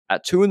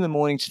At 2 in the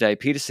morning today,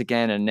 Peter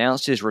Sagan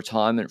announced his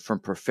retirement from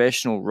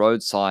professional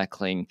road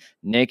cycling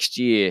next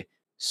year.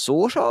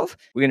 Sort of.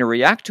 We're going to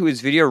react to his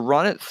video,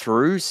 run it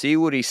through, see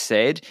what he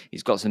said.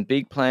 He's got some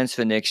big plans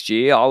for next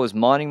year. I was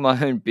minding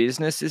my own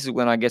business. This is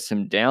when I get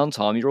some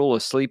downtime. You're all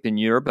asleep in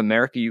Europe.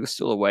 America, you're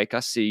still awake. I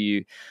see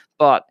you.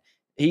 But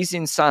he's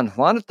in San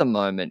Juan at the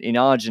moment in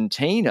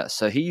Argentina.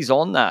 So he's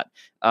on that,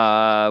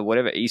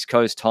 whatever, East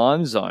Coast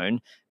time zone.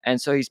 And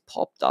so he's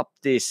popped up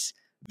this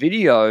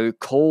video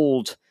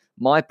called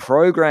My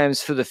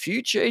Programs for the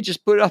Future. He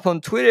just put it up on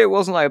Twitter. It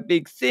wasn't like a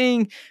big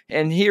thing.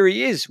 And here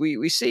he is.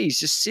 We see he's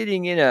just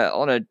sitting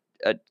on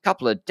a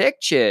couple of deck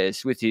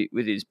chairs with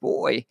his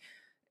boy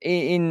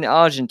in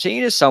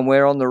Argentina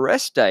somewhere on the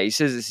rest day. He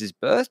says it's his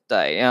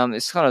birthday.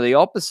 It's kind of the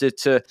opposite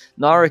to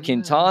Nairo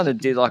Quintana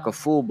did like a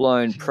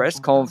full-blown press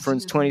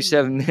conference,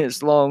 27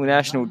 minutes long,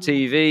 national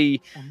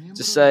TV,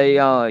 to say,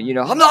 I'm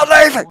not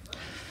leaving.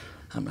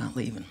 I'm not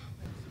leaving.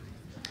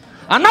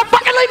 I'm not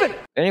fucking leaving!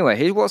 Anyway,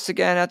 here's what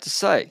Sagan had to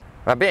say.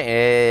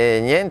 Vabbè,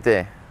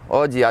 niente,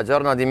 oggi a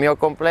giorno di mio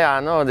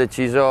compleanno ho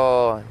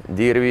deciso di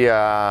dirvi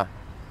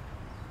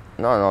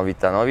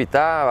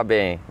novità,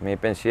 vabbè, i miei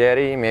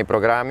pensieri, i miei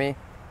programmi.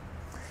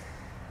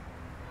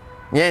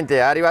 Niente, è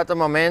arrivato il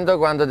momento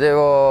quando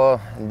devo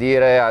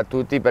dire a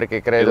tutti,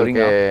 perché credo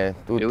che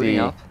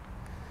tutti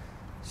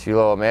si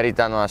lo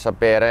meritano a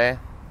sapere,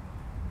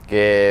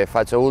 che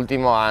faccio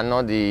l'ultimo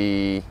anno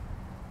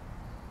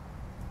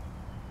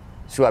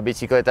sulla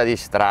bicicletta di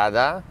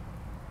strada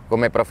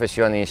come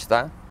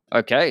professionista.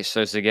 Okay,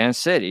 so Sagan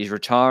said he's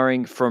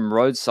retiring from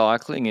road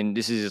cycling, and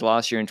this is his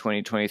last year in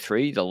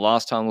 2023. The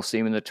last time we'll see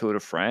him in the Tour de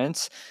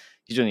France.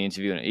 He's doing the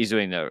interview, and he's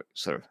doing the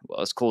sort of, well,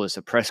 let's call this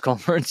a press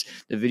conference,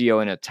 the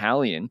video in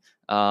Italian,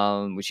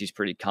 which he's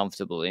pretty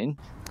comfortable in.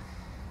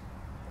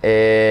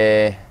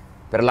 E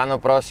per l'anno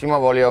prossimo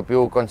voglio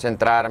più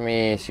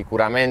concentrarmi,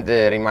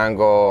 sicuramente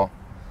rimango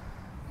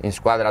in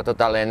squadra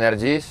Total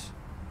Energies,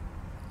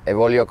 e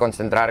voglio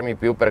concentrarmi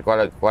più per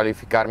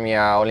qualificarmi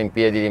a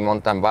Olimpiadi di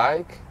mountain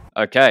bike.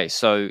 Okay,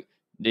 so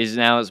this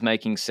now is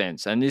making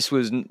sense, and this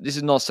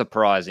is not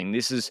surprising.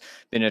 This has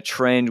been a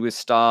trend with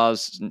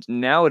stars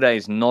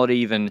nowadays, not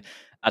even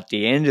at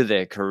the end of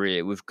their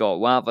career. We've got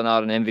Wout van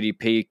Aert and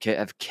MVDP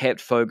have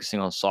kept focusing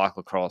on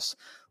cyclocross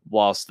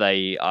whilst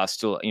they are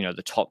still,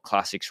 the top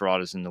classics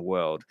riders in the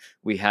world.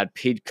 We had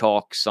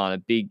Pidcock sign a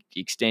big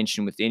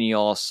extension with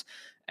Ineos,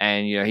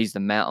 and he's the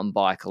mountain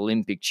bike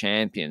Olympic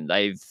champion.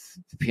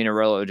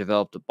 Pinarello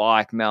developed a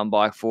mountain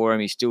bike for him.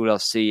 He still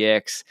does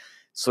CX.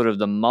 Sort of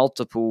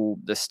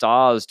the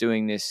stars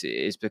doing this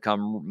is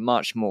become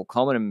much more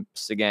common. And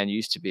Sagan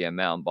used to be a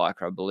mountain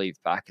biker, I believe,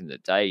 back in the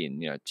day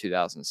in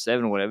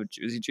 2007 or whatever.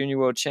 Was he junior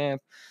world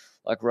champ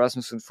like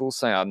Rasmussen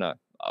Fuglsang? I don't know.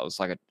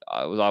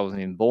 I wasn't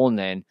even born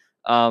then.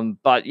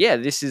 But yeah,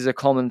 this is a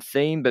common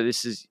theme, but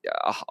this is,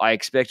 I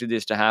expected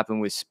this to happen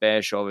with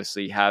Spesh,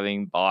 obviously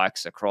having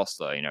bikes across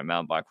the,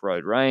 mountain bike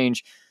road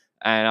range,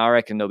 and I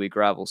reckon there'll be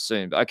gravel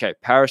soon. But okay,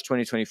 Paris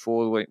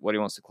 2024, what he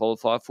wants to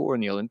qualify for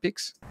in the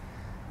Olympics?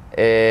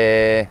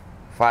 E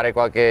fare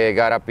qualche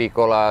gara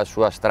piccola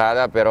sulla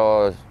strada,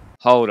 però...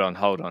 Hold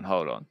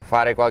on.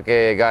 Fare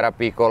qualche gara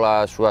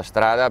piccola sulla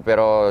strada,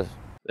 però...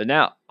 But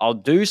now, I'll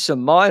do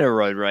some minor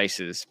road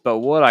races, but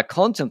what I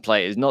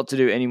contemplate is not to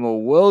do any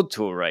more World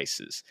Tour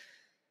races.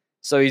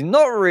 So he's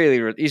not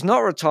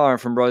retiring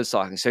from road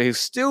cycling, so he'll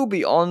still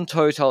be on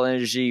Total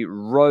Energy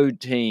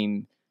road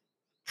team,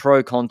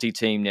 Pro Conti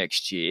team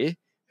next year,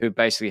 who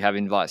basically have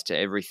invites to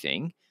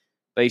everything.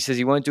 But he says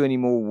he won't do any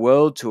more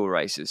World Tour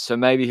races, so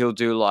maybe he'll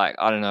do, like,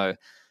 I don't know,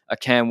 a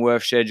Cam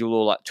Worth schedule,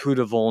 or like Tour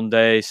de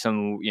Vendée,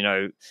 some,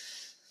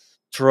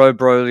 Tro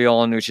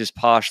Brolion, which is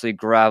partially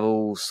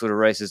gravel sort of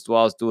races,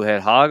 Dwars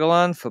Dulhead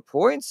Hageland for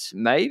points,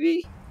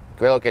 maybe?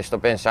 Quello che sto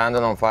pensando è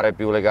non fare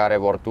più le gare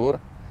World Tour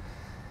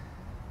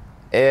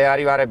e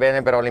arrivare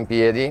bene per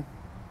Olimpiadi,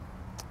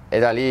 e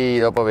da lì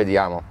dopo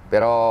vediamo.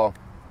 Però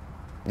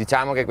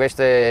diciamo che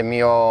questo è il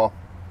mio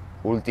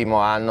ultimo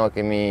anno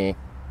che mi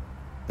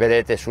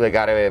vedete sulle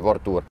gare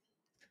World Tour.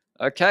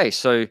 Okay,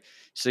 so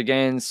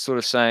Sagan's sort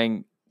of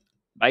saying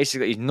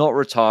basically he's not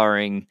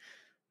retiring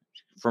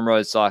from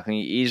road cycling.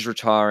 He is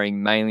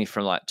retiring mainly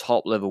from like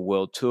top level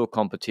World Tour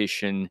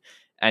competition,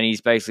 and he's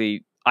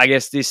basically, I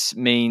guess this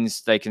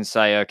means they can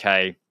say,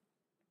 okay,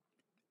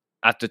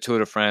 at the Tour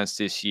de France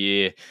this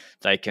year,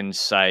 they can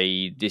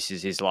say this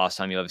is his last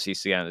time you'll ever see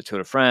Sagan at the Tour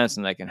de France,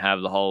 and they can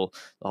have the whole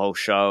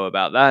show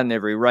about that. And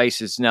every race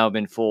has now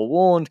been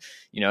forewarned,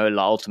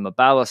 La Ultima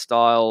Balla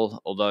style,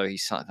 although he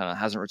kind of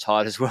hasn't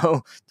retired as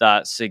well,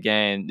 that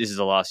Sagan, this is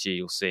the last year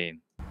you'll see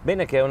him.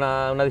 Bene, che è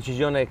una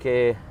decisione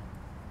che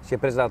si è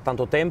presa da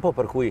tanto tempo,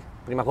 per cui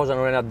prima cosa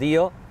non è un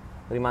addio,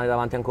 rimane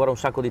davanti ancora un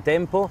sacco di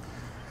tempo,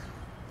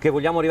 che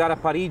vogliamo arrivare a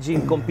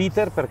Parigi con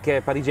Peter,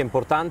 perché Parigi è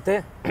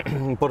importante,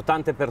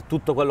 importante per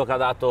tutto quello che ha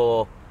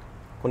dato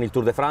con il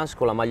Tour de France,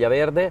 con la maglia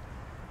verde,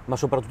 ma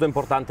soprattutto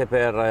importante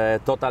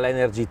per Total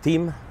Energy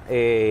Team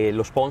e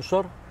lo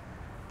sponsor,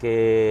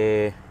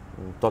 che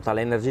Total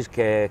Energies,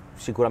 che è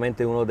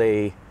sicuramente uno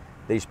degli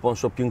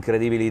sponsor più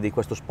incredibili di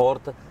questo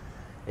sport,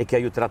 e che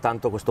aiuterà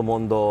tanto questo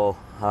mondo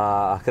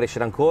a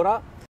crescere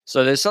ancora.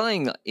 So there's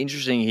something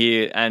interesting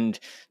here, and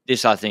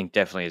this I think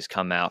definitely has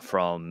come out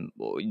from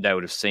they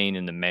would have seen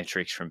in the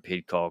metrics from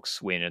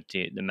Pidcock's win at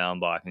the mountain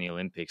bike in the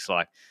Olympics,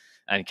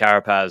 and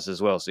Carapaz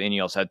as well. So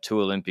Ineos had 2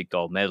 Olympic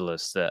gold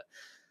medalists. That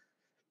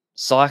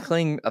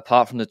cycling,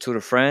 apart from the Tour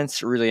de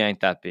France, really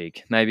ain't that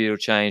big. Maybe it'll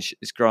change.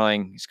 It's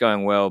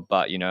going well,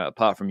 but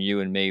apart from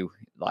you and me,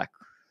 like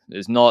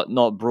there's not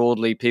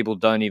broadly, people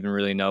don't even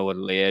really know what a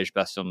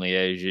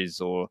Liège-Bastogne-Liège is,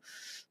 or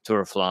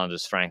Tour of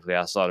Flanders, frankly,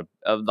 outside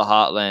of the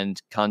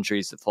heartland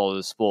countries that follow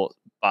the sport.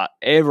 But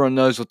everyone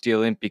knows what the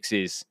Olympics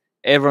is.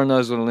 Everyone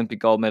knows what Olympic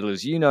gold medal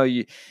is.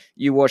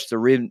 You watch the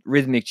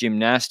rhythmic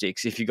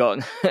gymnastics. If you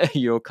got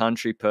your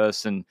country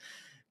person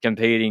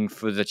competing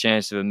for the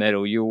chance of a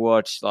medal, you'll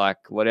watch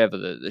like whatever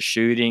the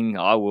shooting,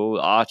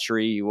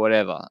 archery,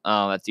 whatever,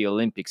 at the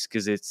Olympics,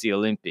 because it's the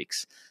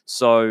Olympics.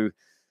 So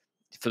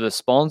for the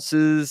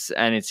sponsors,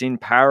 and it's in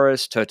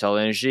Paris, Total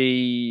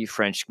Energy,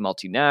 French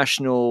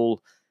multinational,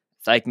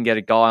 if they can get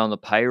a guy on the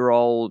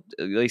payroll,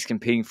 at least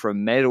competing for a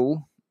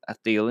medal at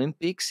the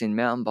Olympics in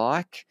mountain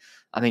bike,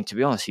 I mean, to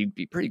be honest, he'd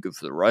be pretty good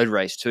for the road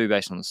race too,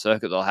 based on the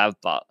circuit they'll have.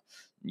 But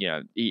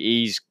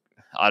he's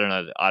I don't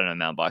know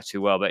mountain bike too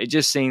well, but it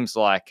just seems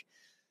like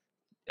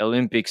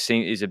Olympics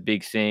is a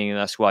big thing, and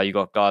that's why you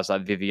got guys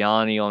like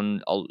Viviani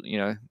on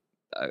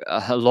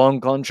a long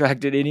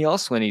contract at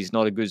Ineos when he's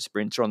not a good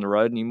sprinter on the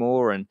road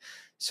anymore, and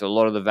so a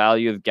lot of the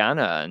value of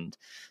Ganna and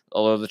a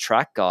lot of the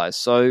track guys.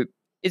 So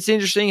it's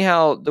interesting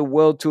how the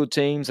World Tour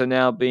teams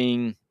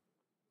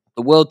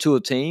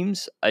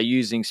are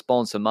using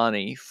sponsor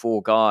money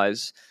for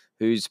guys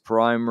whose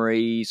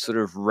primary sort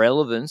of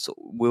relevance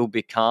will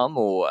become,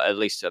 or at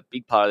least a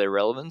big part of their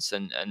relevance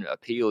and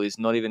appeal, is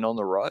not even on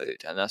the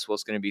road. And that's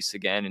what's going to be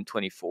Sagan in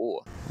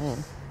 24.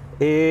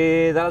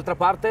 E dall'altra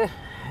parte,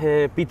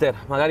 Peter,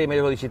 magari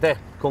meglio lo dici te,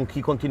 con chi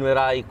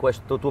continuerai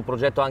questo tuo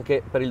progetto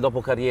anche per il dopo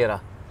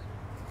carriera?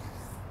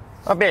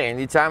 Va bene,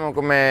 diciamo,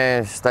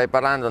 come stai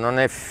parlando, non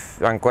è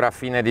ancora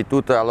fine di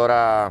tutto,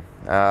 allora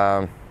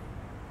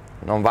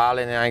non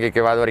vale neanche che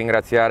vado a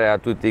ringraziare a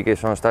tutti che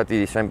sono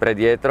stati sempre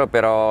dietro,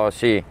 però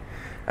sì,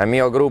 al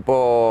mio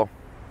gruppo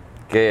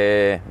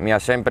che mi ha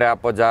sempre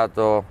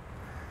appoggiato,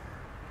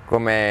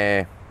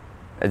 come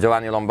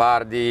Giovanni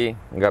Lombardi,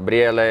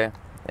 Gabriele,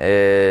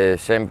 è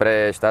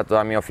sempre stato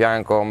a mio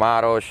fianco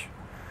Maros,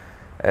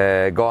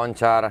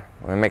 Gonchar,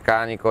 il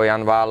meccanico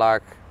Jan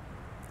Valak,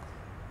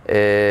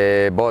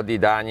 e Bodi,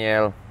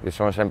 Daniel, che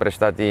sono sempre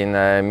stati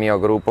in mio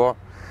gruppo.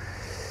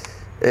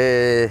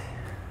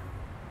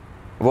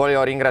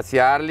 Voglio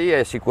ringraziarli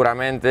e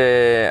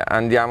sicuramente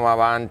andiamo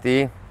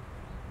avanti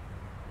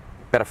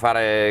per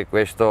fare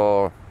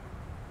questo,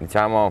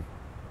 diciamo,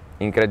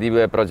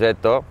 incredibile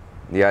progetto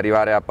di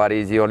arrivare a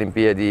Parigi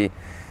Olimpiadi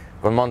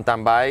con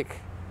mountain bike,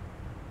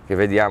 che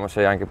vediamo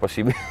se è anche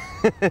possibile.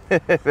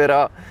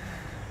 Però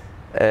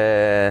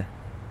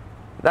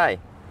dai,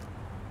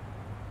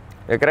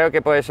 io credo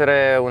che può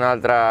essere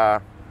un'altra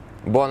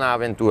buona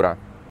avventura.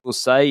 Will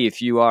say,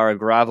 if you are a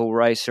gravel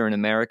racer in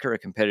America, a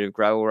competitive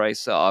gravel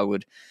racer,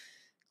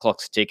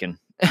 clock's ticking.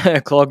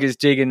 Clock is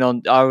ticking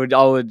on. I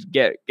would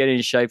get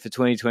in shape for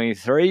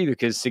 2023,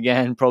 because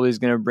Sagan probably is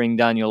going to bring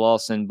Daniel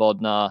Lawson,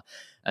 Bodnar,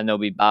 and there'll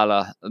be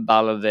Bala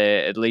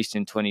there at least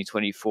in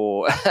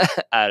 2024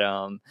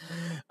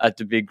 at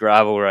the big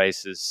gravel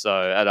races.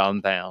 So at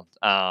Unbound.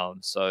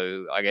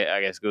 So I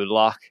guess good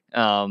luck.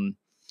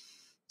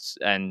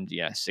 And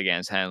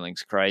Sagan's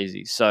handling's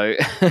crazy, so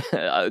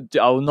I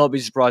will not be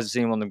surprised to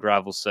see him on the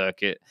gravel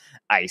circuit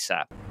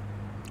ASAP.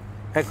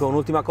 Ecco,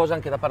 un'ultima cosa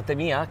anche da parte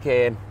mia,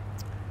 che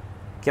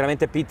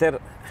chiaramente Peter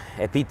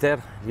è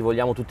Peter, gli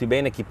vogliamo tutti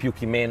bene, chi più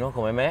chi meno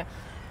come me,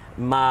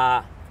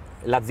 ma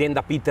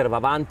l'azienda Peter va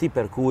avanti,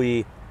 per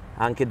cui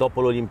anche dopo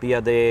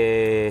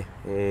l'Olimpiade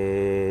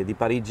di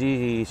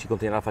Parigi si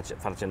continuerà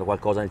facendo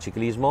qualcosa nel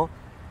ciclismo,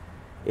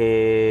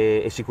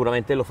 e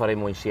sicuramente lo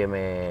faremo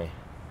insieme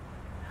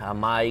a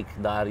Mike,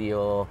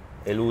 Dario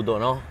e Ludo,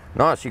 no?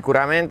 No,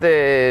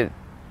 sicuramente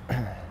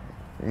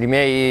i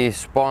miei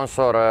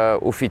sponsor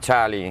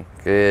ufficiali,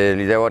 che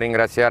li devo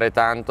ringraziare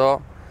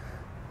tanto,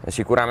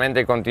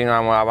 sicuramente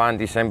continuiamo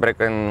avanti sempre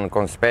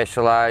con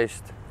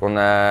Specialized, con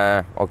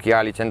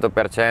occhiali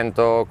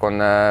 100%, con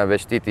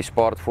vestiti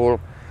Sportful,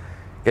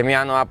 che mi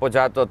hanno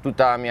appoggiato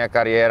tutta la mia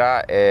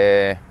carriera,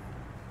 e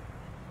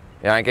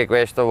anche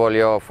questo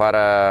voglio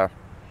fare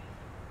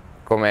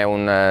come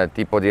un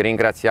tipo di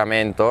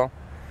ringraziamento,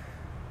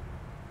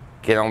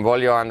 che non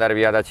voglio andare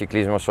via da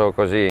ciclismo solo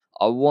così.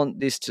 I want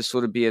this to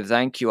sort of be a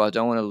thank you. I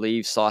don't want to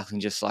leave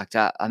cycling just like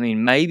that. I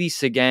mean, maybe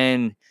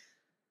Sagan,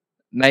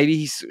 maybe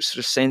he sort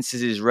of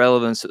senses his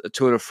relevance at the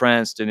Tour de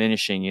France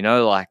diminishing,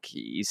 like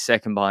he's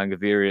second behind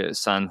Gaviria at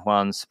San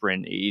Juan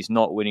sprint. He's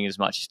not winning as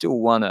much. He still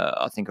won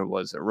I think it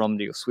was a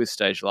Romandie or Swiss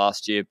stage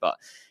last year, but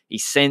he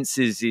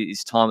senses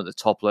his time at the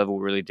top level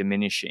really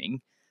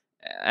diminishing,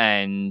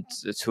 and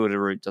the Tour de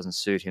Route doesn't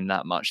suit him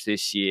that much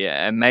this year.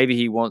 And maybe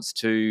he wants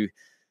to,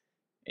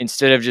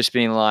 instead of just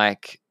being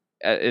like,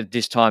 at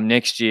this time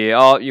next year,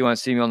 oh, you won't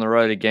see me on the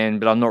road again,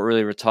 but I'm not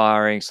really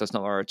retiring, so it's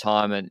not my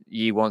retirement.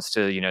 He wants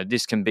to,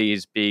 this can be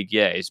his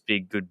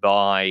big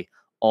goodbye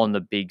on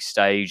the big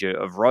stage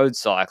of road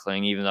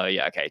cycling, even though,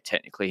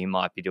 technically he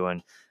might be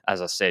doing,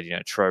 as I said,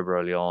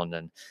 Trobro Leon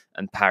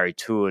and Paris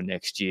Tour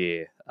next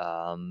year,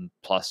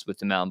 plus with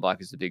the mountain bike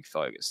as the big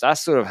focus.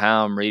 That's sort of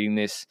how I'm reading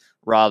this,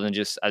 rather than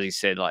just, as he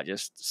said, like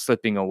just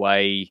slipping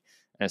away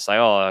and it's like,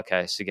 oh,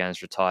 okay,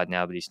 Sagan's retired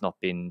now, but he's not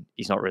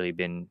really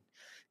been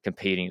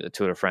competing at the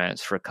Tour de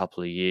France for a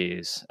couple of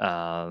years.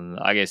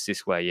 I guess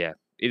this way,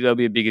 there'll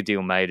be a bigger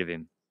deal made of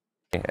him.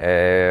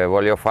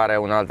 Voglio fare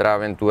un'altra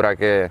avventura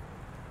che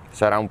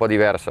sarà un po'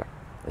 diversa,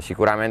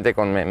 sicuramente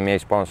con i miei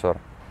sponsor.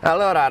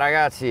 Allora,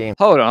 ragazzi.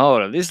 Hold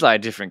on. This is like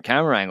a different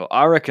camera angle.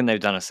 I reckon they've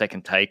done a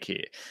second take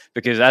here.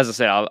 Because as I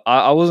said,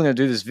 I wasn't going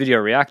to do this video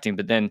reacting,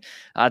 but then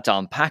I had to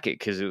unpack it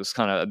because it was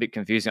kind of a bit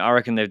confusing. I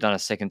reckon they've done a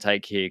second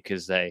take here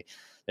because they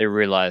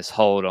realized,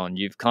 hold on,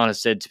 you've kind of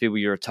said to people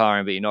you're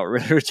retiring, but you're not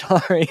really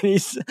retiring.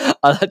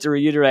 I'd like to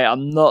reiterate,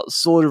 I'm not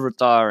sort of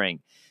retiring.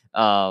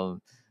 But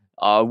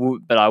I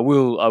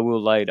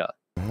will later.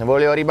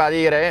 Volevo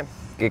ribadire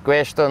che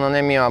questo non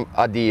è mio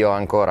addio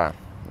ancora.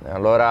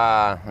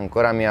 Allora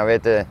ancora mi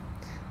avete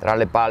tra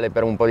le palle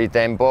per un po' di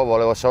tempo.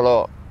 Volevo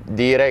solo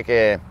dire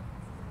che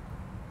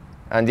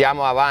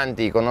andiamo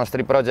avanti con i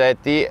nostri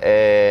progetti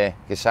e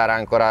che sarà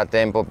ancora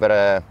tempo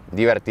per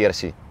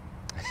divertirsi.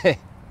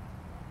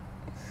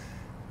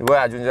 Vuoi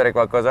aggiungere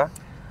qualcosa?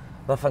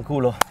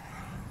 Vaffanculo.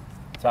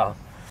 Ciao.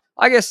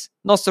 I guess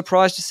not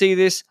surprised to see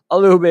this, a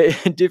little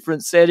bit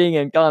different setting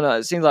and kind of,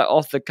 it seems like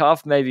off the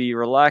cuff, maybe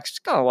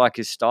relaxed, kind of like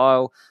his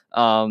style.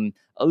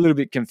 A little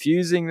bit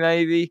confusing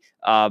maybe,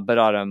 but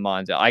I don't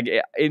mind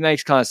it. It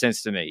makes kind of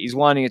sense to me. He's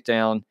winding it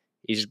down.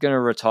 He's going to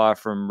retire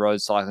from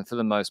road cycling for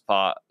the most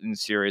part in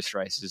serious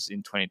races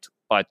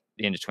by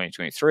the end of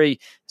 2023.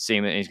 See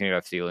him, and he's going to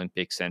go for the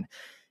Olympics, and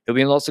he'll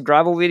be in lots of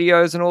gravel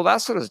videos and all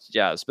that sort of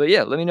jazz. But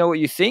yeah, let me know what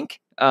you think.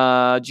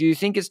 Do you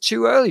think it's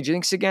too early? Do you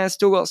think Sagan's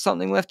still got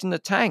something left in the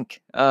tank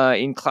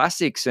in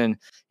classics? And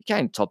he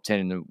came top 10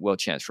 in the World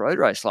Champs Road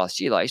Race last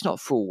year. Like, he's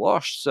not full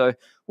washed. So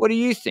what do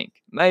you think?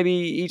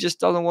 Maybe he just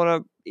doesn't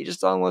want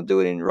to do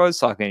it in road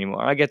cycling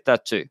anymore. I get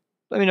that too.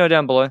 Let me know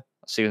down below.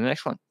 I'll see you in the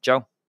next one. Ciao.